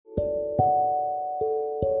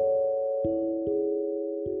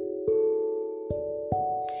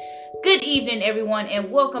Good evening, everyone,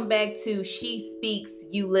 and welcome back to She Speaks,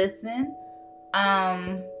 You Listen.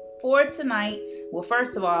 For tonight, well,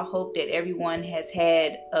 first of all, I hope that everyone has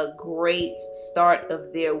had a great start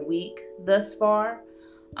of their week thus far.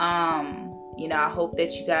 I hope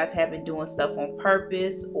that you guys have been doing stuff on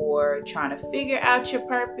purpose or trying to figure out your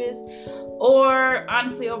purpose, or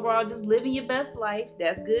honestly, overall, just living your best life.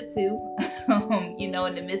 That's good too. In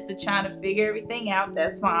the midst of trying to figure everything out,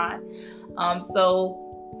 that's fine. So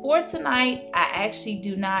for tonight, I actually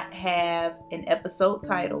do not have an episode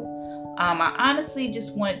title. I honestly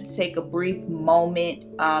just wanted to take a brief moment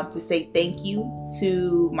to say thank you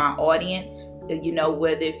to my audience.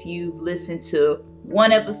 Whether if you've listened to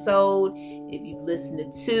one episode, if you've listened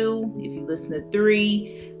to two, if you listen to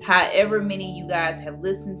three, however many you guys have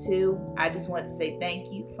listened to, I just want to say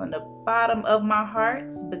thank you from the bottom of my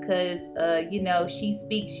heart, because She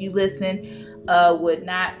Speaks, You Listen would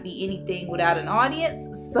not be anything without an audience.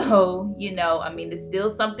 So it's still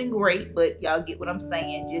something great, but y'all get what I'm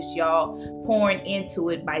saying. Just y'all pouring into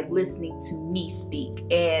it by listening to me speak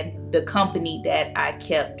and the company that I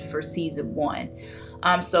kept for season 1.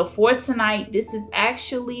 So for tonight, this is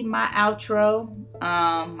actually my outro,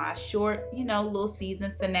 my short, little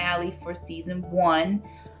season finale for season 1.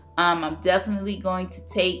 I'm definitely going to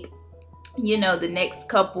take, the next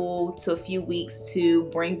couple to a few weeks to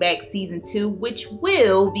bring back season 2, which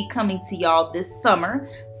will be coming to y'all this summer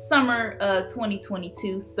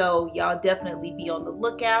 2022. So y'all definitely be on the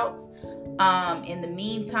lookout. In the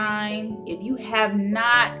meantime, if you have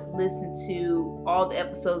not listened to all the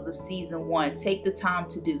episodes of season 1, take the time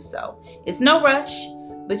to do so. It's no rush,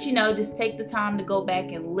 but just take the time to go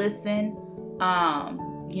back and listen.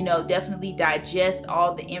 Definitely digest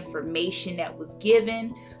all the information that was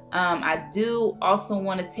given. I do also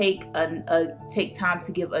want to take time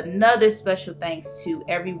to give another special thanks to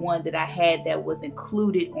everyone that I had that was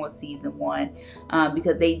included on season 1,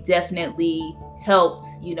 because they definitely helped,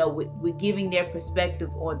 with giving their perspective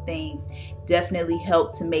on things, definitely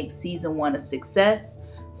helped to make season 1 a success.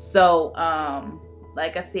 So,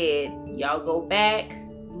 like I said, y'all go back,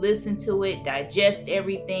 listen to it, digest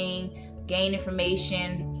everything, gain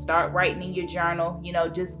information, start writing in your journal,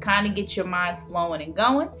 just kind of get your minds flowing and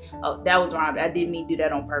going. Oh, that was wrong. I didn't mean to do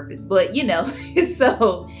that on purpose, but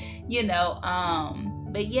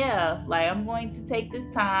but yeah, I'm going to take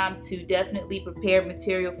this time to definitely prepare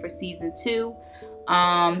material for season 2.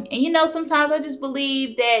 Sometimes I just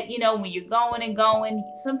believe that, when you're going and going,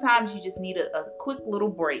 sometimes you just need a quick little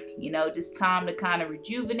break, just time to kind of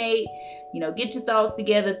rejuvenate, get your thoughts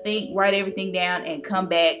together, think, write everything down, and come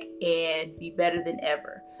back and be better than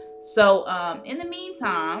ever. So, in the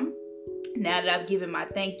meantime, now that I've given my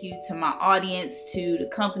thank you to my audience, to the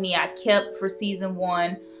company I kept for season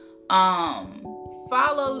 1,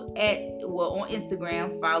 follow on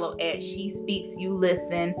Instagram, follow at She Speaks, You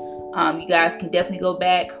Listen. You guys can definitely go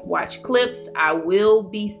back, watch clips. I will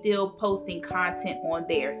be still posting content on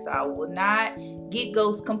there, so I will not get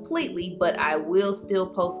ghost completely, but I will still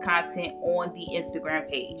post content on the Instagram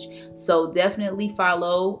page. So definitely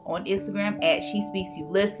follow on Instagram at She Speaks, You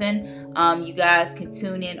Listen. You guys can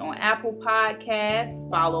tune in on Apple Podcasts.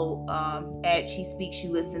 Follow at She Speaks,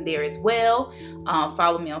 You Listen there as well.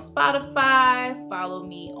 Follow me on Spotify. Follow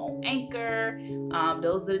me on Anchor.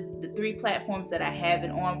 Those are the 3 platforms that I have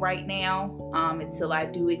it on right now, until I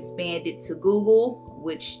do expand it to Google,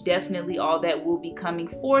 which definitely all that will be coming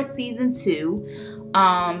for season 2.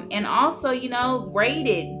 And also,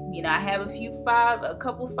 rated. I have a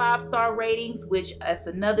couple 5-star ratings, which that's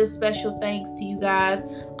another special thanks to you guys,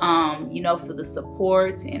 for the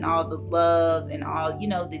support and all the love and all,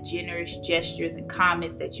 the generous gestures and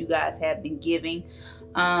comments that you guys have been giving.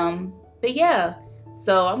 But yeah,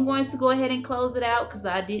 so I'm going to go ahead and close it out because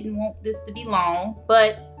I didn't want this to be long.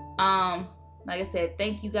 But like I said,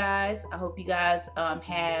 thank you guys. I hope you guys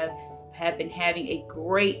have been having a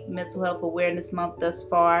great mental health awareness month thus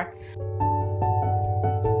far.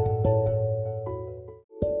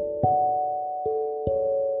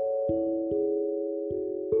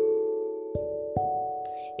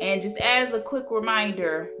 And just as a quick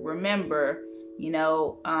reminder, remember,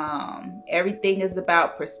 everything is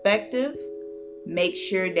about perspective. Make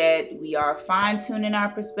sure that we are fine-tuning our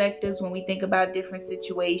perspectives when we think about different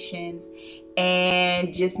situations,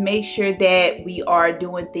 and just make sure that we are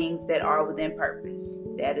doing things that are within purpose.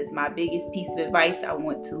 That is my biggest piece of advice I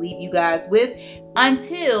want to leave you guys with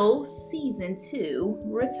until season 2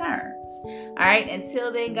 returns. All right,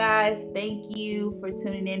 until then, guys, thank you for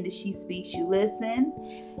tuning in to She Speaks, You Listen.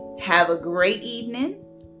 Have a great evening,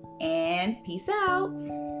 and peace out.